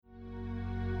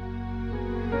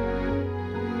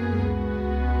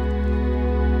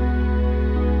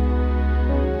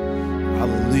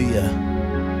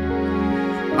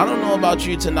about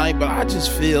you tonight, but I just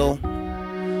feel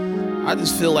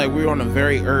like we're on the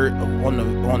very on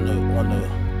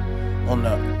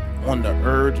the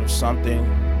urge of something,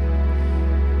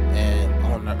 and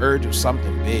on the urge of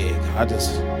something big. I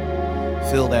just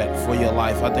feel that for your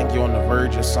life. I think you're on the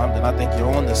verge of something. I think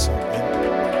you're on to something.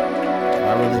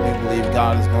 I really do believe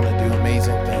God is going to do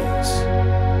amazing things.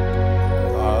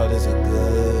 God is a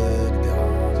good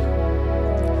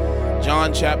God.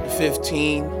 John chapter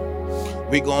 15.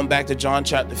 We're going back to John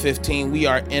chapter 15. We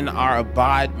are in our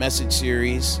Abide message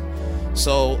series.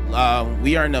 So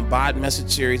we are in the Abide message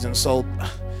series. And so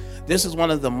this is one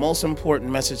of the most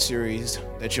important message series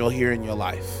that you'll hear in your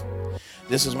life.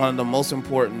 This is one of the most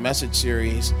important message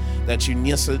series that you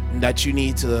need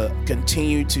to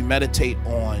continue to meditate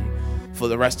on for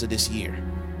the rest of this year.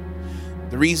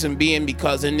 The reason being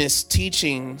because in these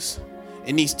teachings,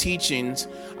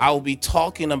 I will be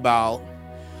talking about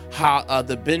how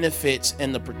the benefits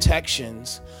and the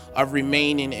protections of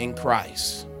remaining in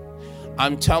Christ.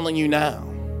 I'm telling you now,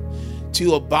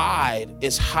 to abide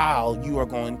is how you are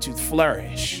going to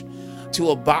flourish. To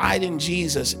abide in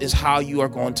Jesus is how you are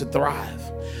going to thrive.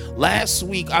 Last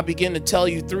week, I began to tell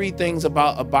you 3 things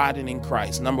about abiding in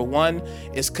Christ. Number 1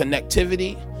 is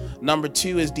connectivity. Number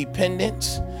 2 is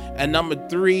dependence. And number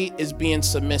 3 is being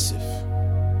submissive.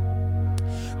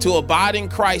 To abide in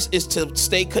Christ is to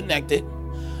stay connected.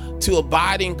 To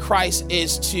abide in Christ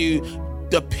is to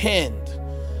depend.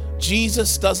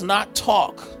 Jesus does not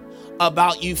talk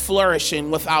about you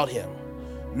flourishing without him.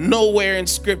 Nowhere in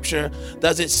scripture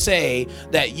does it say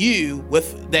that you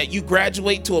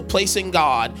graduate to a place in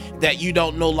God that you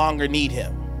don't no longer need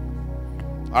him.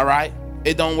 All right?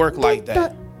 It don't work like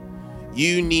that.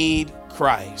 You need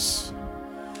Christ.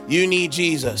 You need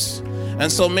Jesus.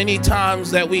 And so many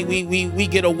times that we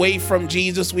get away from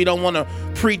Jesus, we don't want to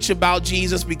preach about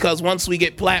Jesus because once we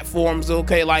get platforms,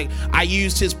 okay, like I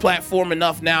used his platform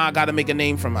enough, now I got to make a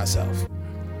name for myself.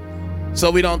 So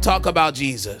we don't talk about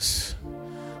Jesus.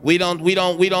 We don't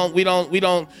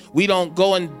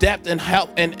go in depth and help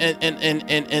and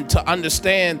to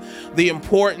understand the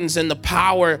importance and the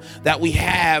power that we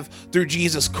have through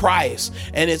Jesus Christ.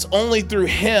 And it's only through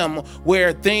him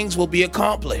where things will be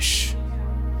accomplished.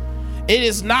 It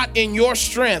is not in your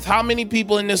strength. How many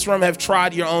people in this room have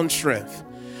tried your own strength?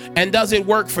 And does it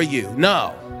work for you?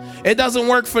 No, it doesn't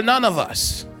work for none of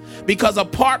us. Because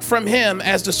apart from him,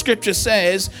 as the scripture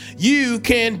says, you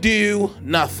can do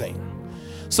nothing.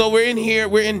 So we're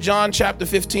in John chapter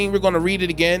 15. We're going to read it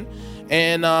again.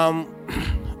 And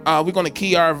we're going to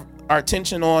key our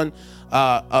attention on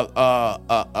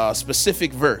a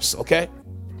specific verse, okay?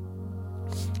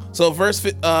 So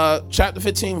chapter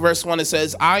 15, verse 1, it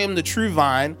says, I am the true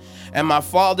vine, and my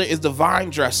Father is the vine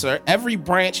dresser. Every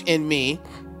branch in me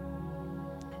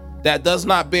that does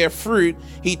not bear fruit,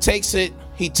 he takes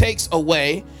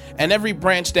away, and every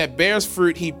branch that bears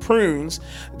fruit he prunes,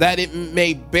 that it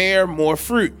may bear more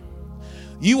fruit.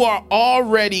 You are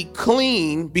already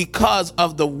clean because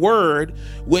of the word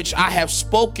which I have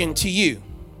spoken to you.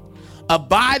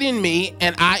 Abide in me,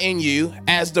 and I in you,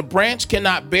 as the branch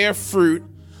cannot bear fruit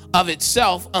of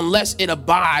itself unless it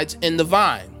abides in the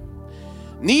vine.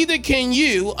 Neither can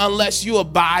you unless you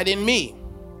abide in me.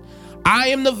 I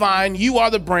am the vine, you are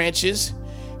the branches.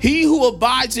 He who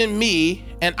abides in me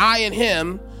and I in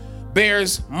him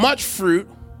bears much fruit,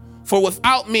 for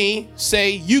without me,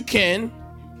 say, you can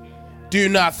do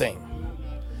nothing.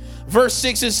 Verse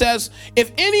 6, it says,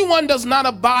 if anyone does not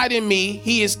abide in me,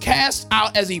 he is cast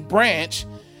out as a branch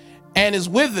and is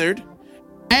withered,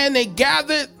 and they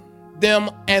gather them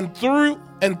and throw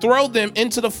them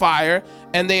into the fire,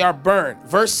 and they are burned.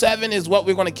 Verse 7 is what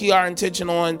we're going to key our attention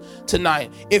on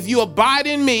tonight. If you abide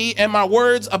in me and my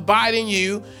words abide in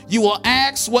you, you will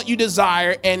ask what you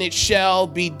desire, and it shall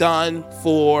be done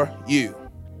for you.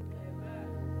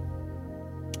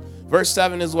 Verse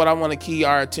 7 is what I want to key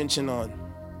our attention on.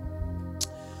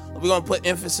 We're going to put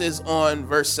emphasis on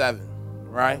verse 7,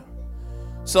 right?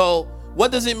 So what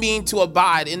does it mean to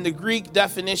abide? In the Greek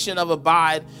definition of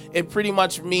abide, it pretty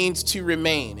much means to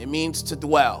remain. It means to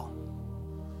dwell.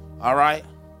 All right?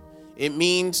 It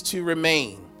means to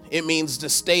remain. It means to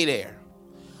stay there.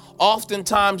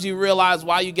 Oftentimes you realize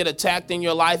why you get attacked in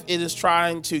your life, it is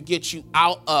trying to get you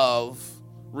out of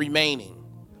remaining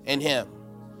in him.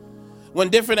 When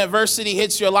different adversity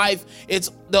hits your life,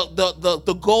 it's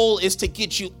the goal is to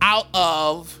get you out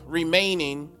of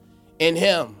remaining in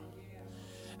him.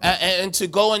 And to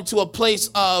go into a place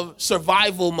of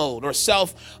survival mode or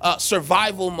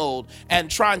survival mode, and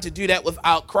trying to do that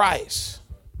without Christ.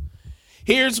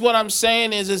 Here's what I'm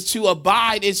saying is to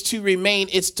abide, is to remain,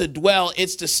 it's to dwell,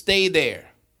 it's to stay there.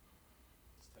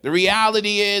 The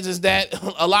reality is that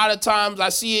a lot of times I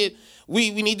see it,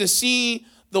 we need to see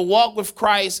the walk with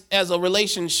Christ as a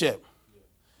relationship.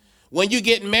 When you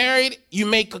get married, you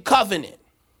make a covenant.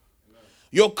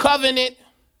 Your covenant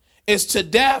is to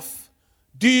death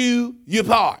do you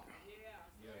part.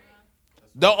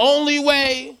 The only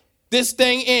way this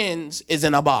thing ends is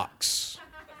in a box.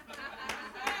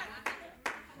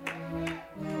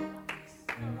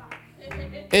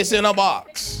 It's in a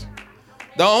box.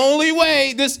 The only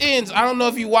way this ends, I don't know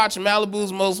if you watch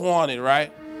Malibu's Most Wanted,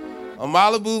 right? On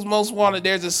Malibu's Most Wanted,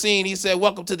 there's a scene, he said,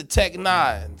 welcome to the Tech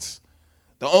Nines.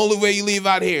 The only way you leave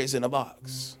out here is in a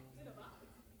box.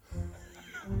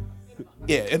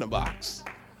 Yeah, in a box.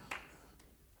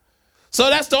 So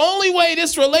that's the only way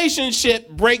this relationship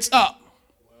breaks up.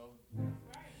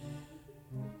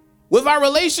 With our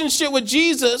relationship with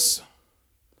Jesus,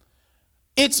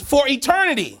 it's for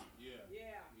eternity.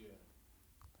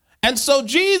 And so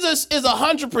Jesus is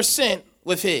 100%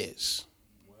 with his.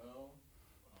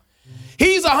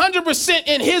 He's 100%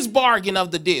 in his bargain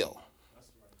of the deal.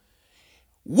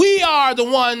 We are the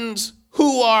ones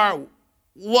who are,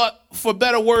 what, for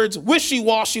better words,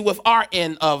 wishy-washy with our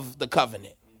end of the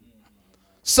covenant.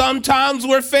 Sometimes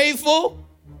we're faithful.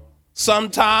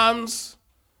 Sometimes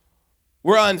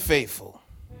we're unfaithful.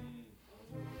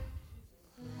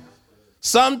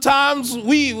 Sometimes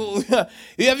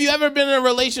have you ever been in a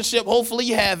relationship, hopefully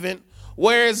you haven't,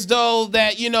 where it's though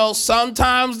that,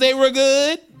 sometimes they were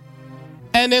good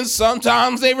and then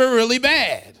sometimes they were really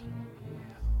bad?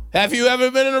 Have you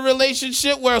ever been in a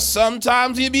relationship where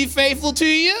sometimes he'll be faithful to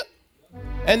you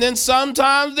and then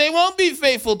sometimes they won't be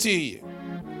faithful to you?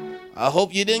 I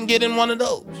hope you didn't get in one of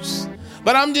those.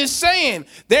 But I'm just saying,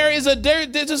 this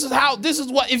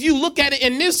is what, if you look at it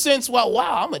in this sense, well,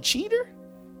 wow, I'm a cheater?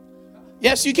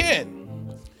 Yes, you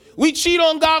can. We cheat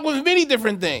on God with many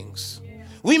different things.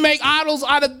 We make idols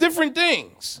out of different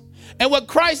things. And what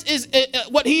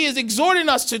what he is exhorting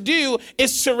us to do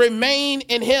is to remain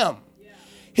in him.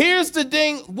 Here's the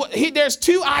thing. There's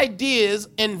two ideas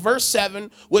in verse 7,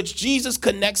 which Jesus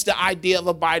connects the idea of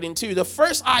abiding to. The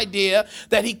first idea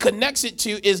that he connects it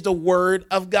to is the word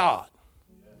of God.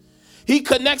 He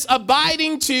connects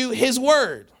abiding to his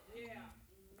word,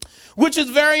 which is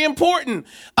very important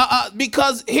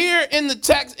because here in the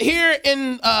text,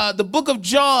 the book of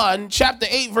John, chapter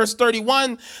 8, verse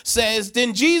 31 says,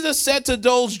 then Jesus said to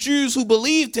those Jews who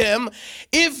believed him,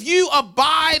 if you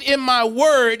abide in my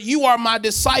word, you are my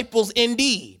disciples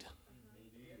indeed.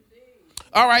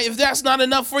 All right, if that's not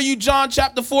enough for you, John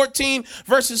chapter 14,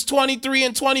 verses 23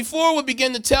 and 24 will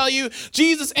begin to tell you,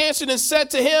 Jesus answered and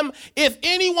said to him, if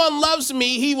anyone loves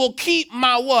me, he will keep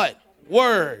my what?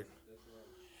 Word.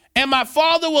 And my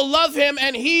Father will love him,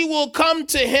 and he will come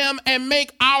to him and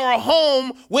make our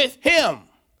home with him.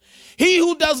 He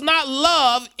who does not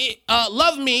love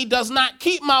me does not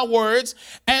keep my words,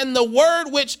 and the word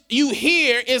which you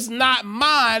hear is not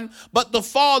mine, but the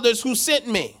Father's who sent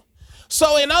me.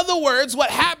 So in other words, what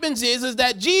happens is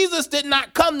that Jesus did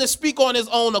not come to speak on his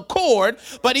own accord,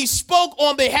 but he spoke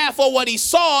on behalf of what he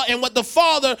saw and what the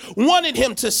Father wanted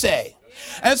him to say.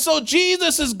 And so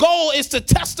Jesus' goal is to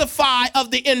testify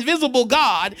of the invisible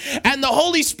God, and the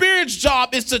Holy Spirit's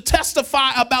job is to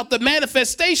testify about the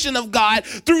manifestation of God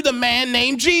through the man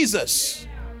named Jesus.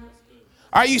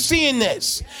 Are you seeing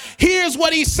this? Here's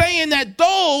what he's saying, that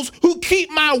those who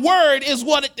keep my word is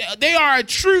they are a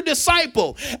true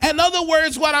disciple. In other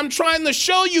words, what I'm trying to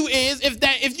show you is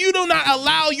if you do not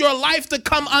allow your life to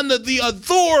come under the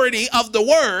authority of the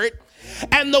word,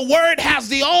 and the word has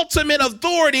the ultimate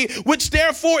authority, which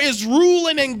therefore is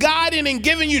ruling and guiding and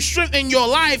giving you strength in your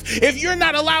life. If you're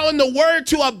not allowing the word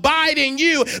to abide in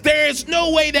you, there is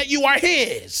no way that you are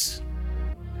his.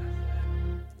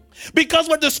 Because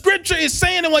what the scripture is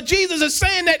saying and what Jesus is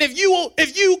saying, that if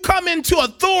you come into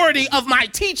authority of my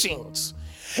teachings,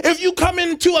 if you come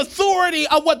into authority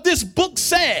of what this book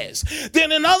says,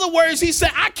 then in other words, he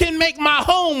said, I can make my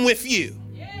home with you.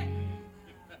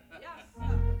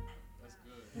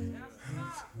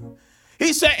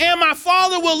 He said, and my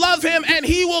Father will love him, and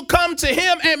he will come to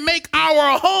him and make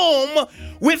our home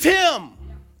with him.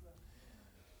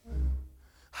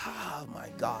 Oh my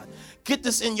God. Get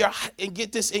this in your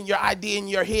idea in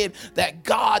your head that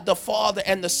God the Father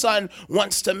and the Son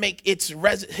wants to make his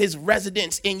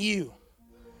residence in you.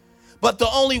 But the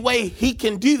only way he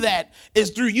can do that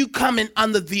is through you coming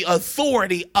under the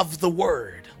authority of the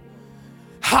word.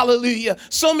 Hallelujah.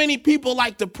 So many people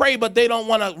like to pray, but they don't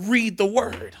want to read the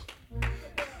word,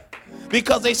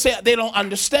 because they say they don't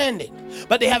understand it,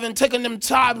 but they haven't taken the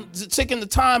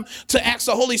time to ask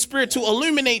the Holy Spirit to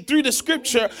illuminate through the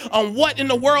scripture on what in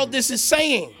the world this is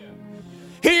saying.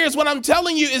 Here's what I'm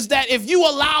telling you is that if you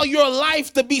allow your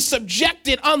life to be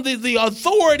subjected under the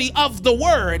authority of the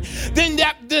word, then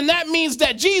that means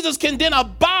that Jesus can then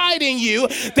abide in you.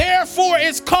 Therefore,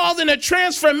 it's causing a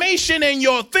transformation in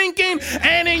your thinking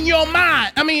and in your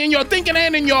mind. In your thinking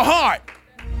and in your heart.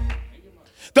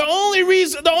 The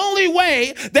only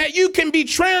way that you can be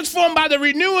transformed by the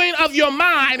renewing of your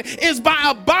mind is by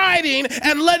abiding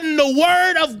and letting the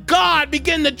word of God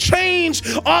begin to change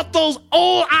off those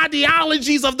old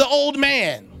ideologies of the old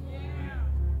man.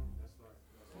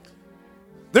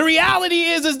 The reality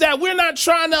is that we're not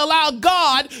trying to allow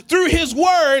God through his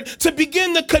word to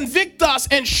begin to convict us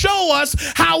and show us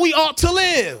how we ought to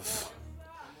live.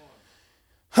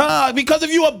 Because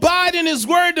if you abide in his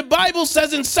word, the Bible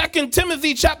says in 2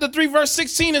 Timothy chapter 3, verse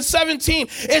 16 and 17,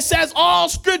 it says all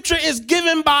scripture is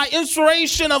given by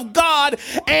inspiration of God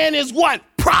and is what?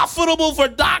 Profitable for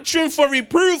doctrine, for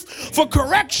reproof, for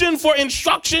correction, for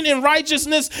instruction in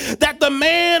righteousness, that the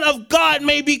man of God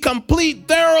may be complete,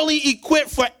 thoroughly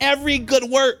equipped for every good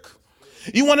work.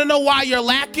 You want to know why you're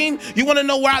lacking? You want to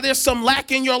know why there's some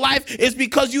lack in your life? It's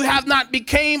because you have not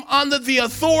become under the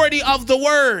authority of the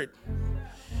word.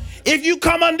 If you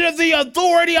come under the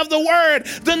authority of the word,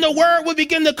 then the word will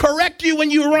begin to correct you when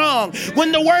you're wrong.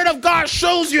 When the word of God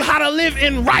shows you how to live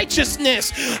in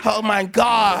righteousness, oh my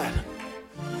God.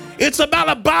 It's about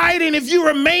abiding. If you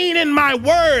remain in my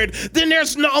word, then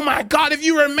there's no, oh my God, if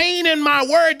you remain in my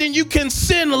word, then you can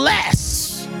sin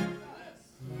less.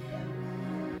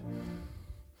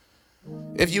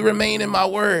 If you remain in my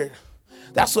word.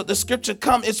 That's what the scripture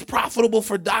comes. It's profitable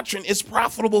for doctrine. It's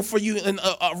profitable for you in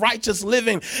a righteous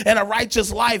living and a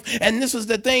righteous life. And this is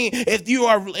the thing. If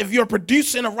you're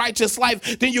producing a righteous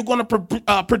life, then you're going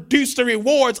to produce the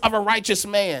rewards of a righteous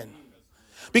man,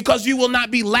 because you will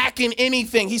not be lacking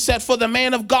anything. He said for the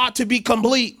man of God to be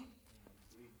complete.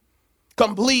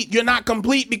 Complete. You're not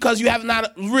complete because you have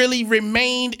not really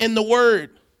remained in the word.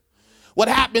 What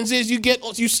happens is you get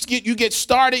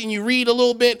started and you read a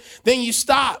little bit, then you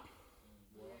stop.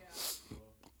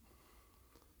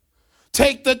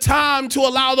 Take the time to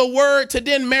allow the word to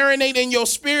then marinate in your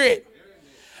spirit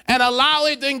and allow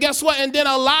it. Then guess what? And then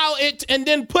allow it and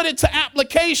then put it to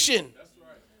application.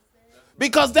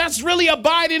 Because that's really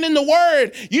abiding in the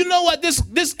word. You know what?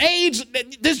 This age,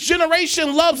 this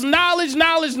generation loves knowledge.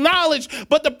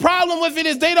 But the problem with it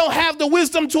is they don't have the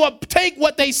wisdom to take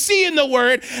what they see in the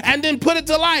word and then put it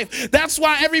to life. That's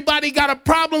why everybody got a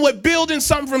problem with building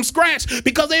something from scratch,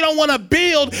 because they don't want to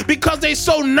build because they're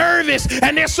so nervous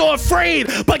and they're so afraid.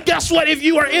 But guess what? If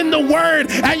you are in the word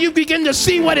and you begin to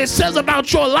see what it says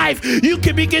about your life, you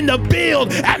can begin to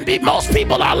build. And most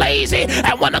people are lazy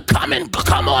and want to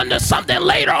come on to something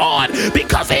later on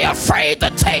because they're afraid to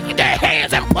take their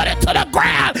hands and put it to the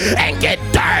ground and get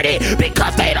dirty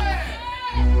because they don't.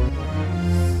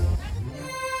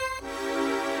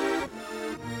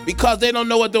 Because they don't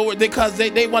know what the word, because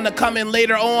they want to come in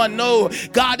later on. No,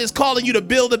 God is calling you to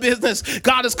build a business.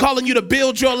 God is calling you to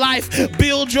build your life,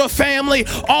 build your family,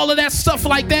 all of that stuff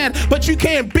like that. But you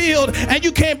can't build and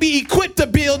you can't be equipped to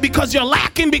build because you're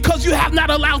lacking, because you have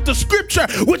not allowed the scripture,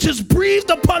 which is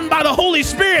breathed upon by the Holy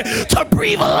Spirit, to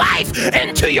breathe life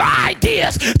into your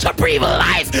ideas, to breathe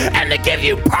life and to give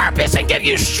you purpose and give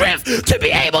you strength to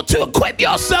be able to equip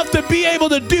yourself to be able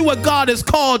to do what God has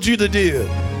called you to do.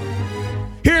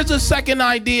 Here's the second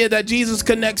idea that Jesus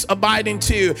connects abiding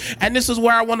to, and this is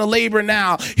where I want to labor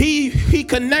now. He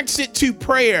connects it to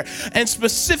prayer, and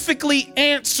specifically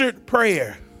answered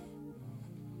prayer.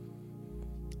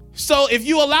 So if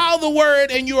you allow the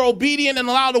word and you're obedient and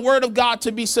allow the word of God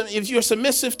to be, if you're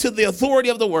submissive to the authority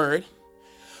of the word,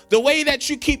 the way that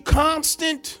you keep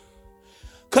constant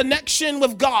connection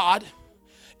with God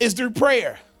is through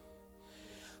prayer.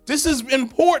 This is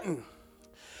important.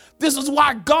 This is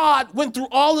why God went through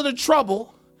all of the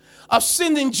trouble of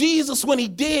sending Jesus when he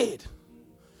did.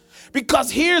 Because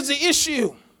here's the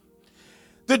issue.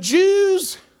 The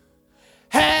Jews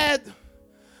had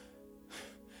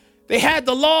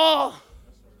the law,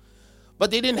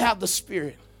 but they didn't have the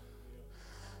Spirit.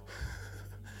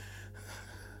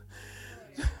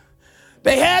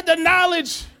 They had the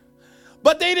knowledge,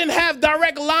 but they didn't have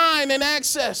direct line and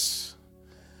access.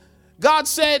 God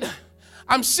said,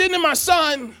 I'm sending my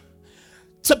son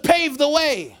to pave the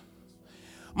way.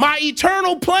 My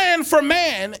eternal plan for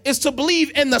man is to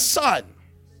believe in the Son.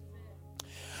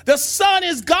 The Son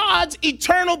is God's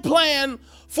eternal plan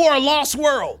for a lost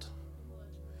world.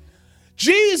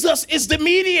 Jesus is the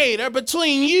mediator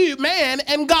between you, man,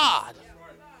 and God.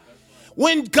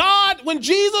 When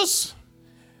Jesus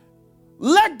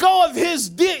let go of his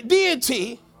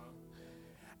deity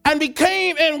and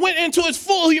became and went into his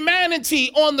full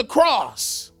humanity on the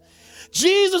cross.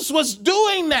 Jesus was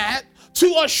doing that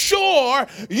to assure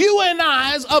you and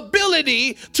I's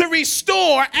ability to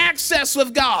restore access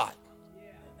with God.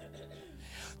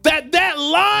 That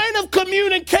line of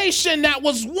communication that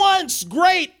was once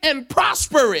great and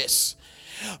prosperous,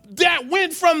 that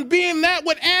went from being that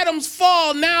with Adam's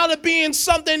fall now to being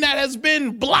something that has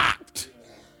been blocked.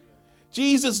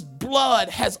 Jesus' blood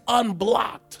has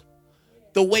unblocked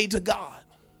the way to God.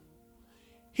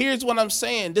 Here's what I'm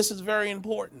saying. This is very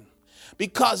important.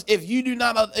 Because if you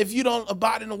don't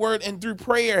abide in the word and through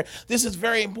prayer, this is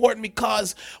very important,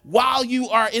 because while you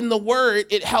are in the word,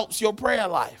 it helps your prayer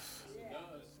life.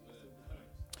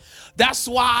 That's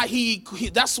why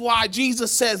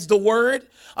Jesus says the word,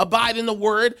 abide in the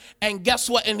word, and guess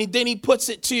what? And then he puts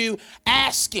it to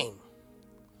asking,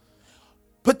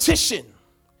 petition.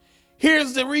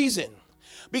 Here's the reason.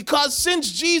 Because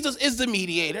since Jesus is the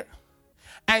mediator,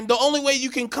 and the only way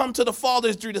you can come to the Father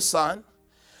is through the Son,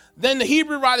 then the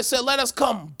Hebrew writer said, let us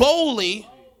come boldly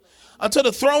unto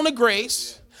the throne of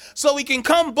grace. So we can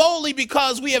come boldly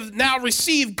because we have now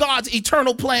received God's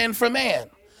eternal plan for man.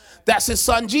 That's his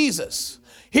son, Jesus.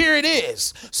 Here it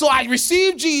is. So I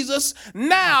received Jesus.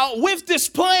 Now with this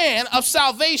plan of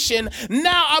salvation,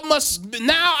 now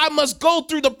I must go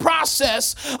through the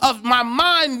process of my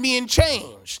mind being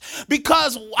changed,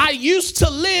 because I used to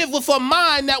live with a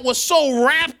mind that was so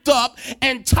wrapped up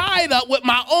and tied up with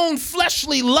my own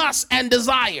fleshly lust and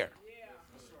desire.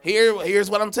 Here's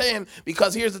what I'm saying,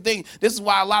 because here's the thing. This is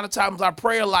why a lot of times our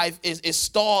prayer life is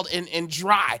stalled and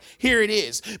dry. Here it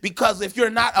is. Because if you're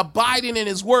not abiding in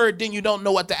his word, then you don't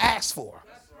know what to ask for.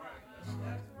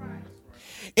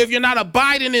 If you're not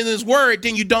abiding in his word,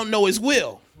 then you don't know his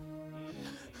will.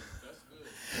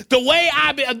 The way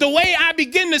I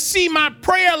begin to see my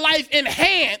prayer life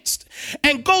enhanced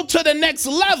and go to the next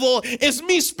level is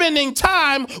me spending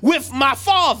time with my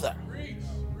Father.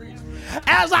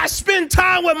 As I spend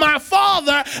time with my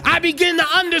Father, I begin to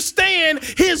understand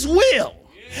his will.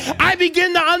 I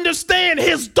begin to understand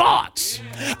his thoughts.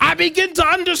 I begin to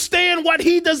understand what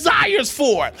he desires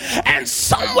for. And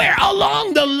somewhere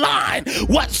along the line,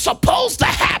 what's supposed to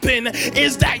happen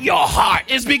is that your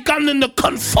heart is beginning to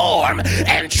conform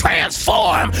and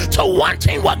transform to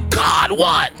wanting what God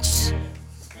wants.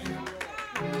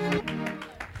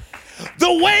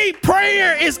 The way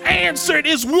prayer is answered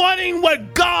is wanting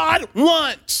what God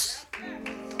wants.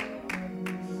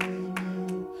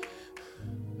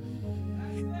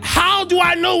 How do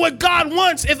I know what God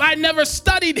wants if I never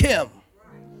studied him?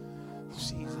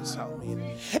 Jesus, help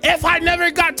me. If I never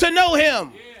got to know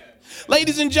him.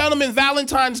 Ladies and gentlemen,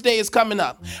 Valentine's Day is coming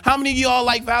up. How many of you all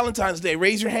like Valentine's Day?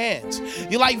 Raise your hands.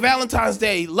 You like Valentine's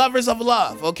Day, lovers of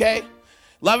love, okay?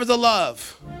 Lovers of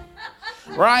love,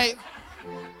 right?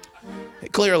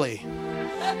 Clearly.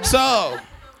 So,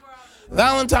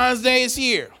 Valentine's Day is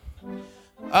here.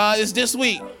 It's this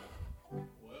week.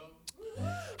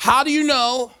 How do you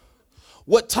know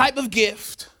what type of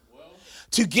gift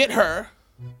to get her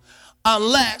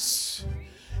unless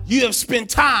you have spent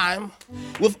time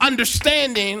with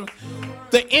understanding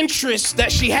the interests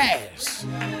that she has?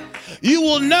 You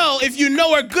will know, if you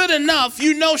know her good enough,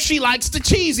 you know she likes the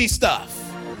cheesy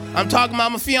stuff. I'm talking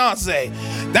about my fiance.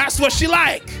 That's what she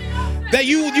like. That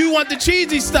you want the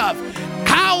cheesy stuff.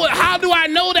 How do I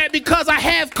know that? Because I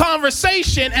have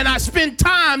conversation and I spend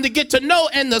time to get to know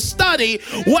and to study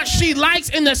what she likes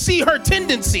and to see her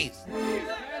tendencies.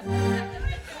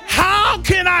 How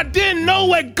can I then know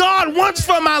what God wants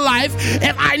for my life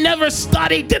if I never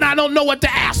studied? Then I don't know what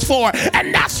to ask for.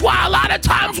 And that's why a lot of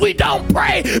times we don't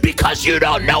pray, because you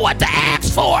don't know what to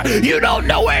ask for. You don't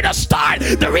know where to start.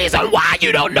 The reason why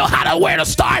you don't know where to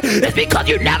start is because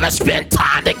you never spent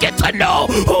time to get to know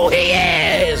who he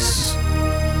is.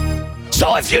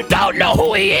 So if you don't know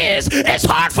who he is, it's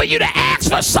hard for you to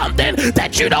ask for something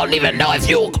that you don't even know if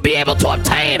you'll be able to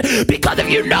obtain. Because if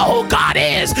you know who God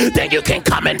is, then you can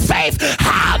come in faith.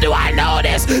 How do I know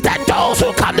this? That those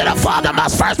who come to the Father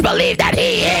must first believe that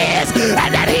he is,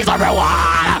 and that he's a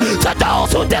reward to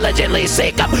those who diligently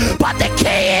seek him. But the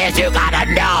key is you gotta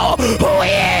know who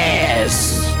he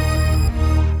is.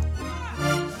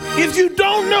 If you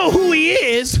don't know who he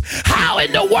is, how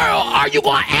in the world are you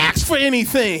gonna ask for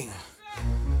anything?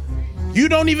 You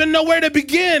don't even know where to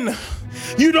begin.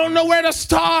 You don't know where to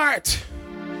start.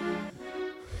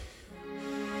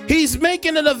 He's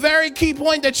making it a very key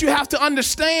point that you have to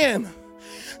understand.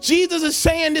 Jesus is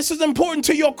saying this is important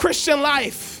to your Christian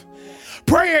life.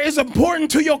 Prayer is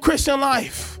important to your Christian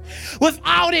life.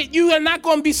 Without it, you are not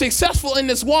going to be successful in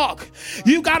this walk.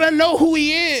 You got to know who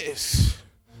he is.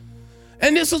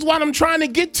 And this is what I'm trying to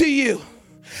get to you.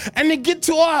 and to get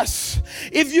to us.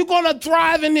 If you're going to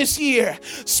thrive in this year,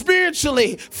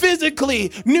 spiritually,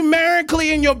 physically,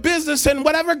 numerically, in your business and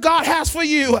whatever God has for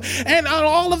you, and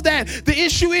all of that, the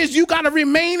issue is you got to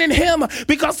remain in him,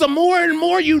 because the more and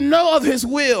more you know of his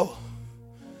will,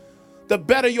 the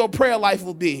better your prayer life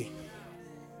will be.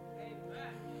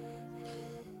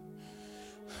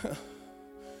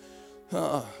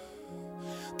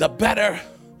 The better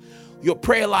your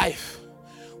prayer life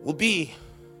will be,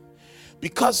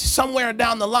 because somewhere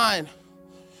down the line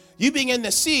you begin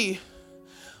to see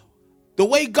the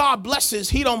way God blesses,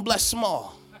 he don't bless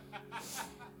small.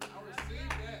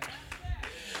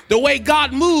 The way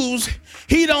God moves,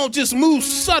 he don't just move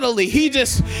subtly. He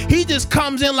just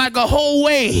comes in like a whole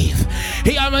wave.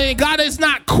 God is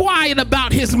not quiet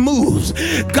about his moves.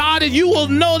 You will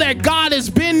know that God has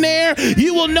been there.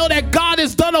 You will know that God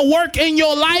has done a work in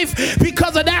your life,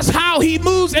 because that's how he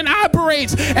moves and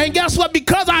operates. And guess what?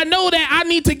 Because I know that, I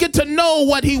need to get to know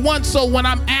what he wants. So when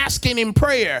I'm asking in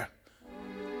prayer,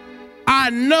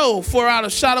 I know for out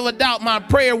of shadow of a doubt my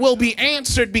prayer will be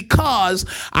answered, because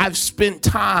I've spent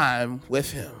time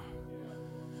with him.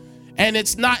 And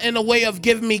it's not in a way of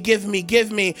give me.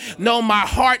 No, my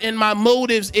heart and my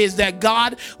motives is that,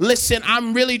 God, listen,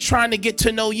 I'm really trying to get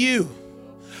to know you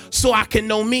so I can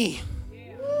know me.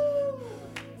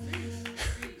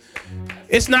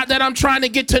 It's not that I'm trying to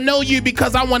get to know you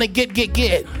because I want to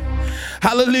get.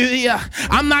 Hallelujah.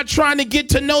 I'm not trying to get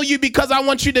to know you because I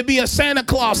want you to be a Santa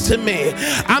Claus to me.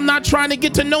 I'm not trying to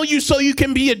get to know you so you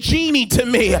can be a genie to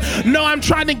me. No, I'm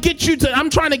trying to get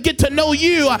to know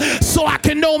you so I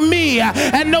can know me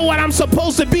and know what I'm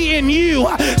supposed to be in you,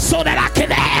 so that I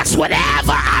can ask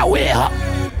whatever I will.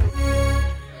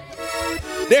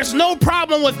 There's no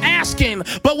problem with asking,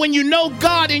 but when you know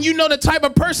God and you know the type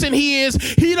of person he is,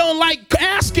 he don't like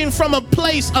asking from a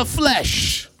place of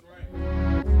flesh.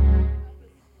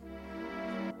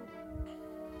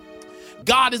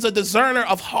 God is a discerner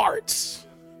of hearts.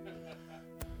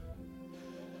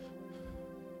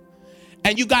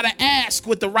 And you got to ask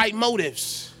with the right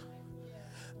motives.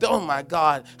 Oh my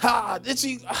God. I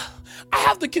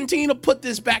have to continue to put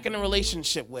this back in a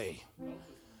relationship way.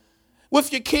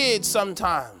 With your kids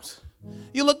sometimes.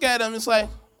 You look at them, it's like,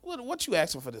 what you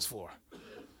asking for this for?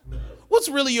 What's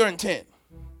really your intent?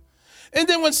 And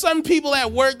then when some people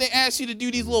at work, they ask you to do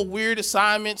these little weird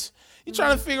assignments, you're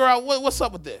trying to figure out what's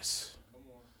up with this.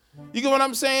 You get what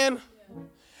I'm saying?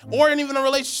 Or even a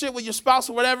relationship with your spouse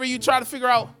or whatever, you try to figure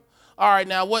out, all right,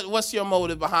 now what's your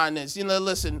motive behind this?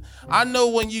 Listen, I know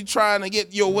when you trying to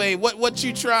get your way, what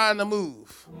you trying to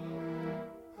move?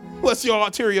 What's your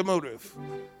ulterior motive?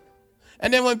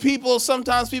 And then when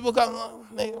sometimes people come,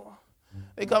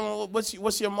 they come,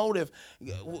 what's your motive?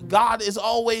 God is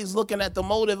always looking at the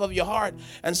motive of your heart.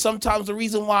 And sometimes the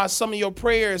reason why some of your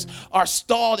prayers are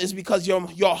stalled is because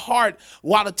your heart,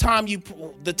 while the time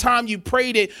you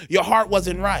prayed it, your heart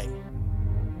wasn't right.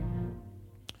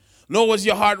 Nor was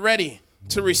your heart ready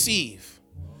to receive.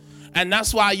 And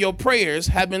that's why your prayers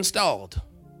have been stalled,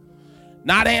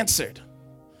 not answered.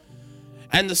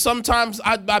 And sometimes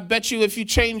I bet you if you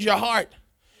change your heart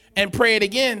and pray it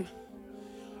again,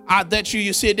 I bet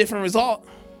you see a different result,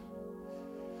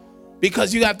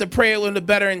 because you have to pray it with a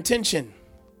better intention,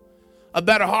 a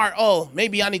better heart. Oh,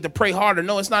 maybe I need to pray harder.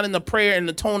 No, it's not in the prayer and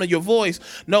the tone of your voice.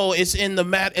 No, it's in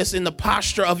the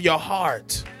posture of your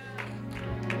heart.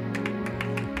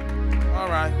 All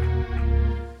right.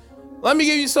 Let me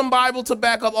give you some Bible to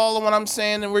back up all of what I'm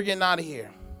saying, and we're getting out of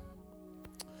here.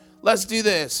 Let's do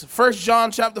this. 1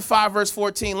 John chapter 5, verse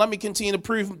 14. Let me continue to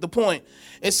prove the point.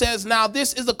 It says, now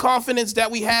this is the confidence that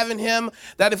we have in him,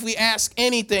 that if we ask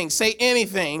anything, say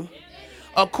anything,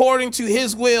 according to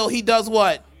his will, he does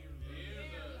what?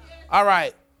 All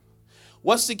right.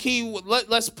 What's the key?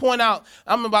 Let's point out.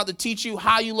 I'm about to teach you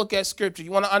how you look at scripture.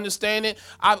 You want to understand it?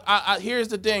 Here's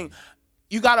the thing.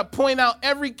 You got to point out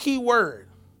every key word.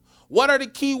 What are the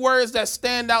key words that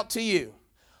stand out to you?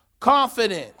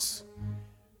 Confidence.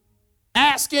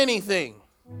 Ask anything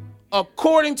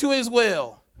according to his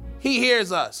will. He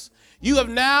hears us. You have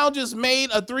now just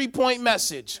made a 3-point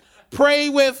message. Pray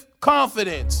with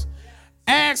confidence.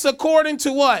 Ask according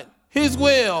to what? His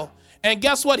will. And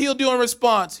guess what he'll do in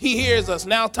response? He hears us.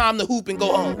 Now time to hoop and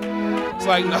go home. It's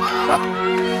like, no.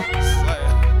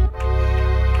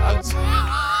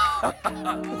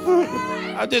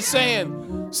 I'm just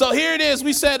saying. So here it is.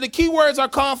 We said the key words are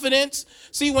confidence.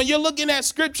 See, when you're looking at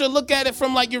scripture, look at it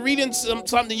from like you're reading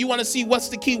something. You want to see what's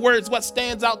the key words, what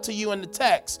stands out to you in the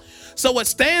text. So what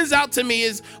stands out to me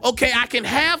is, okay, I can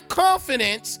have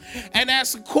confidence, and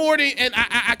that's according, and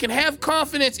I can have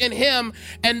confidence in him.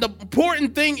 And the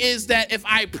important thing is that if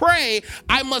I pray,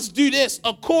 I must do this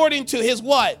according to his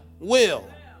what? Will.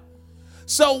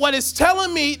 So what it's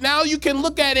telling me, now you can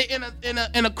look at it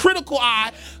in a critical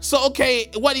eye. So, okay,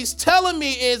 what he's telling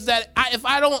me is that if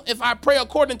I pray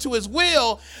according to his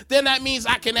will, then that means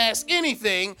I can ask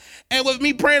anything. And with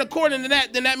me praying according to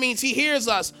that, then that means he hears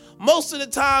us. Most of the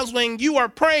times when you are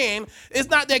praying, it's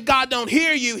not that God don't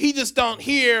hear you. He just don't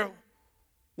hear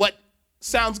what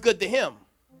sounds good to him.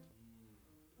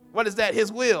 What is that?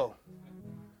 His will.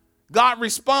 God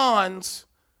responds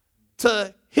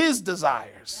to his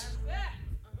desires.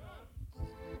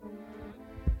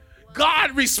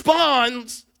 God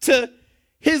responds to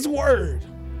his word.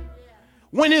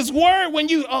 When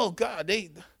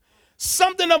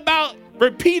something about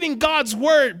repeating God's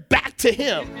word back to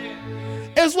him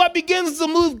is what begins to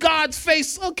move God's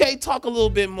face. Okay, talk a little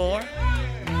bit more.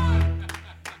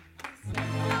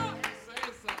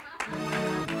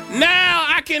 Now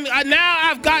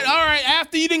I've got, all right,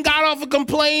 after you done got off of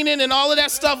complaining and all of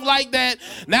that stuff like that,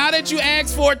 now that you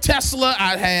asked for a Tesla,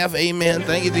 I have, amen,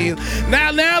 thank you, Jesus.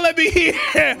 Now let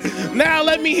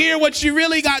me hear what you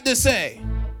really got to say.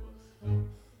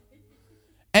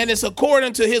 And it's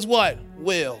according to his what?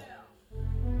 Will.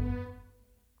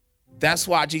 That's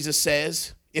why Jesus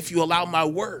says, if you allow my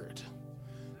word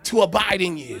to abide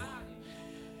in you,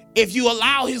 if you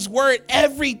allow his word,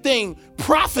 everything,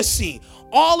 prophecy,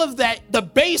 all of that, the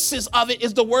basis of it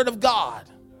is the word of God.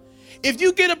 If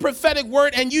you get a prophetic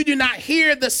word and you do not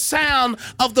hear the sound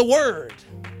of the word,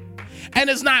 and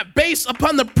it's not based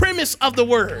upon the premise of the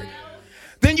word,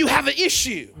 then you have an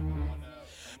issue.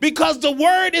 Because the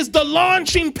word is the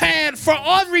launching pad for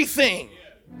everything.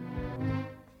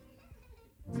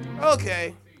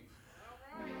 Okay.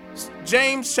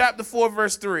 James chapter 4,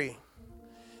 verse 3.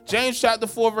 James chapter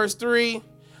 4, verse 3.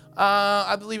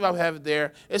 I believe I have it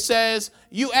there. It says,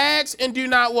 you ask and do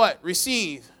not what?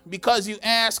 Receive, because you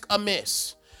ask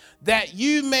amiss, that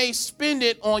you may spend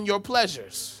it on your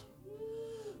pleasures.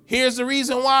 Here's the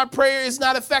reason why prayer is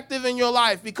not effective in your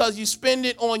life, because you spend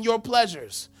it on your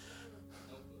pleasures.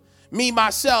 Me,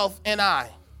 myself, and I.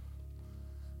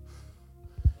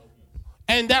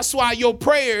 And that's why your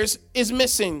prayers is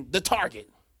missing the target.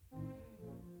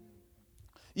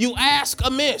 You ask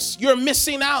amiss. You're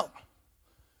missing out.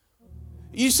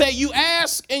 You say you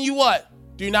ask and you what?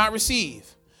 Do not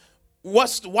receive.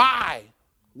 Why?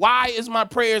 Why is my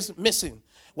prayers missing?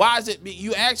 Why is it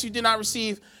you ask, you did not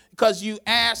receive? Because you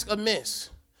ask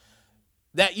amiss.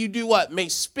 That you do what? May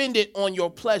spend it on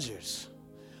your pleasures.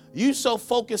 You so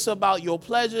focused about your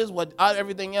pleasures,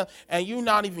 everything else, and you're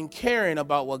not even caring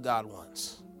about what God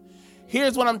wants.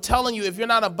 Here's what I'm telling you. If you're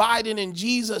not abiding in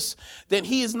Jesus, then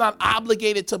he is not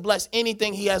obligated to bless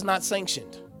anything he has not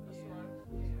sanctioned.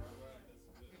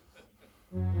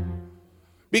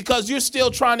 Because you're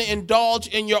still trying to indulge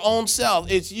in your own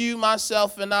self. It's you,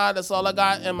 myself, and I. That's all I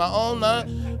got in my own.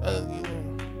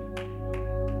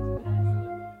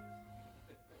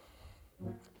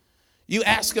 You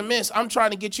ask amiss. I'm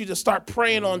trying to get you to start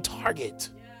praying on target.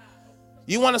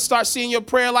 You want to start seeing your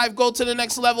prayer life go to the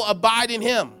next level. Abide in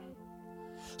him.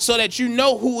 So that you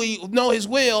know his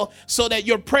will, so that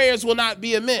your prayers will not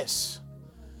be amiss.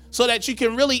 So that you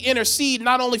can really intercede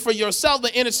not only for yourself,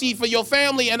 but intercede for your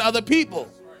family and other people.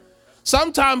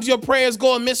 Sometimes your prayers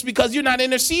go amiss because you're not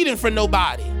interceding for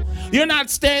nobody. You're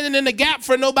not standing in the gap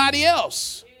for nobody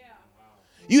else.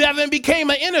 You haven't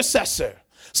become an intercessor.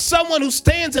 Someone who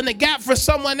stands in the gap for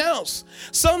someone else.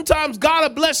 Sometimes God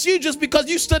will bless you just because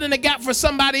you stood in the gap for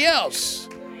somebody else.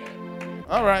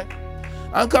 All right.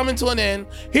 I'm coming to an end.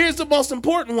 Here's the most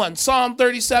important one. Psalm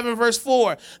 37, verse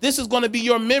 4. This is going to be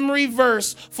your memory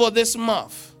verse for this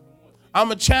month. I'm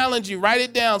going to challenge you. Write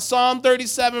it down. Psalm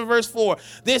 37, verse 4.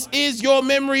 This is your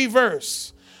memory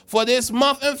verse for this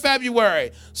month in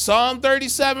February. Psalm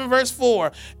 37, verse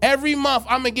 4. Every month,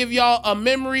 I'm going to give y'all a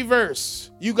memory verse.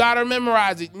 You got to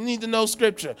memorize it. You need to know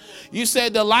scripture. You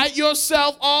said, delight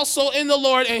yourself also in the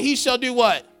Lord, and he shall do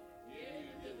what?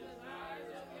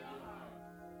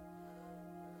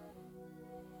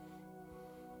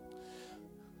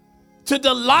 To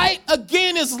delight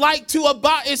again is like to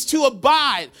abide, is to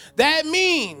abide. That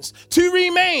means to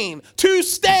remain, to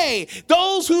stay.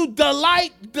 Those who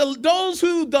delight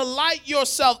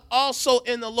yourself also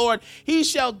in the Lord, he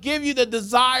shall give you the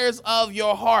desires of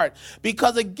your heart.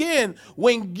 Because again,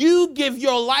 when you give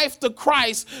your life to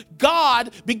Christ,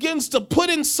 God begins to put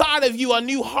inside of you a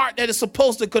new heart that is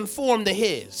supposed to conform to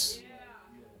his.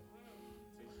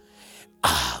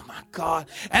 Oh my God.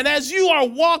 And as you are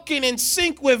walking in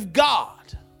sync with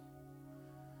God,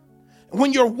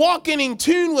 when you're walking in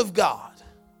tune with God,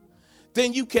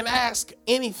 then you can ask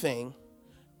anything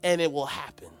and it will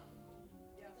happen.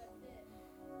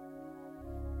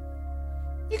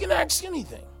 You can ask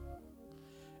anything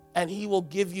and he will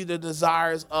give you the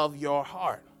desires of your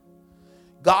heart.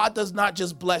 God does not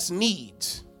just bless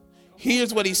needs.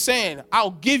 Here's what he's saying. I'll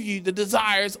give you the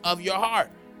desires of your heart.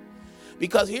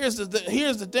 Because here's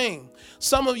the thing.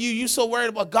 Some of you so worried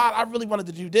about, God, I really wanted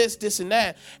to do this, and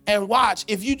that. And watch,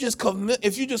 if you just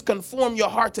conform your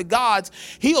heart to God's,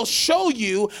 he'll show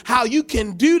you how you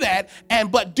can do that,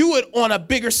 but do it on a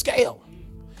bigger scale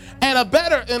and a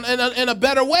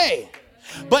better way.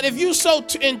 But if you so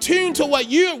in tune to what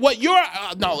you're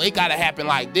no, it gotta happen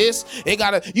like this.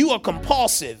 You are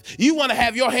compulsive. You want to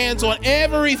have your hands on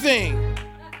everything.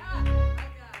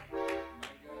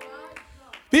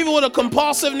 People with a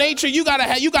compulsive nature, you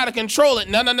gotta control it.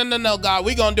 No, God,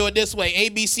 we're gonna do it this way. A,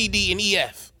 B, C, D, and E,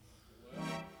 F.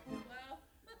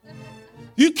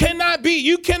 You cannot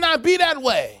be that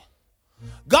way.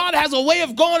 God has a way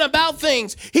of going about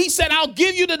things. He said, I'll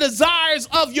give you the desires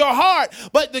of your heart.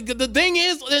 But the thing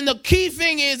is, and the key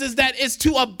thing is that it's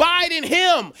to abide in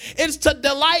him. It's to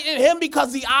delight in him,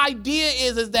 because the idea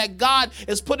is that God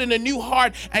is putting a new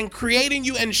heart and creating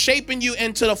you and shaping you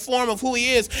into the form of who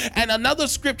he is. And another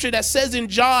scripture that says in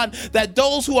John that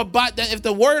those who abide, that if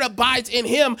the word abides in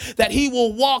him, that he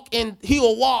will walk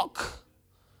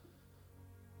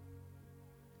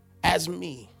as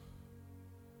me.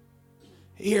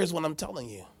 Here's what I'm telling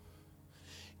you.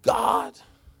 God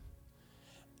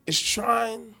is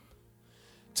trying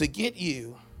to get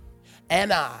you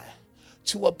and I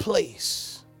to a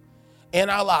place in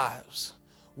our lives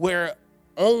where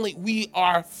only we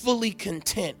are fully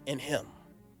content in him.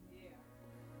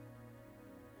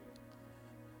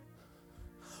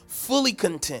 Fully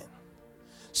content.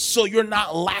 So you're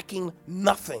not lacking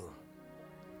nothing.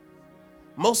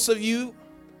 Most of you,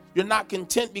 you're not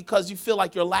content because you feel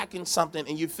like you're lacking something,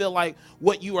 and you feel like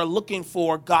what you are looking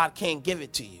for, God can't give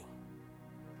it to you.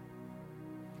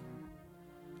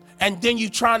 And then you're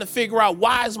trying to figure out,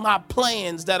 why is my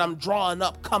plans that I'm drawing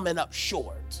up coming up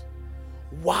short?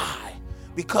 Why?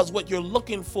 Because what you're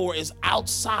looking for is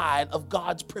outside of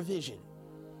God's provision.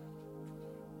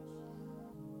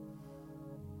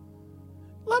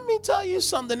 Let me tell you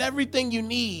something. Everything you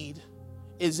need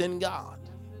is in God.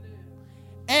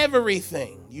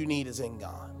 Everything you need is in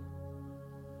God.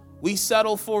 We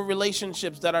settle for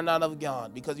relationships that are not of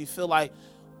God because you feel like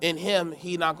in him,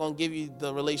 he's not going to give you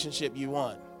the relationship you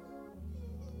want.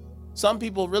 Some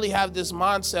people really have this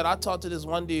mindset. I talked to this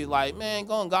one dude like, man,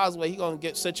 going God's way, he going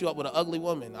to set you up with an ugly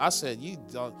woman. I said, you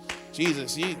don't,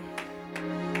 Jesus, you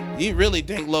really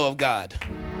think low of God.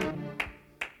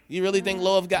 You really think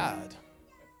low of God.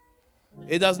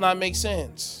 It does not make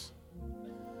sense.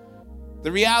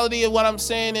 The reality of what I'm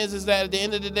saying is that at the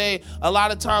end of the day, a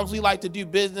lot of times we like to do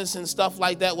business and stuff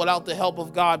like that without the help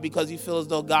of God because you feel as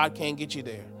though God can't get you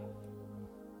there.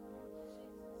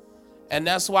 And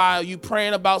that's why you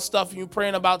praying about stuff.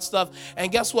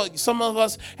 And guess what? Some of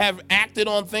us have acted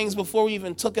on things before we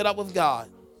even took it up with God.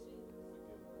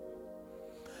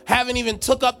 Haven't even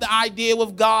took up the idea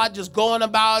with God, just going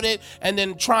about it and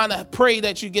then trying to pray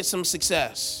that you get some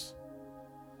success.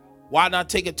 Why not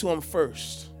take it to him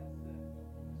first?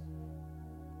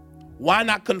 Why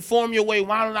not conform your way?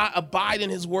 Why not abide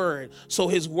in his word so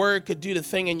his word could do the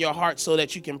thing in your heart so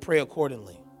that you can pray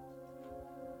accordingly?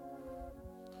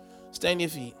 Stand your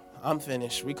feet. I'm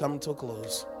finished. We coming to a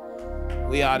close.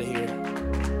 We out of here.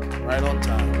 Right on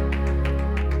time.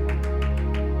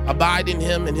 Abide in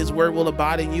him and his word will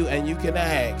abide in you, and you can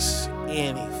ask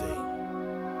anything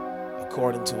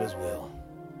according to his will.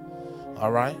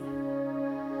 All right?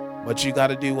 But you got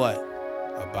to do what?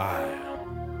 Abide.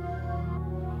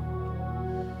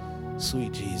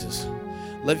 Sweet Jesus.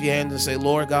 Lift your hands and say,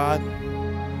 Lord God,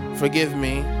 forgive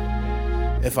me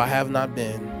if I have not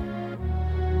been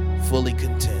fully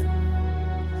content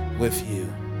with you.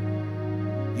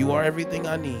 You are everything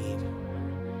I need.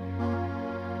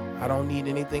 I don't need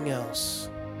anything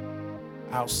else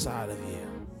outside of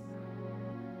you.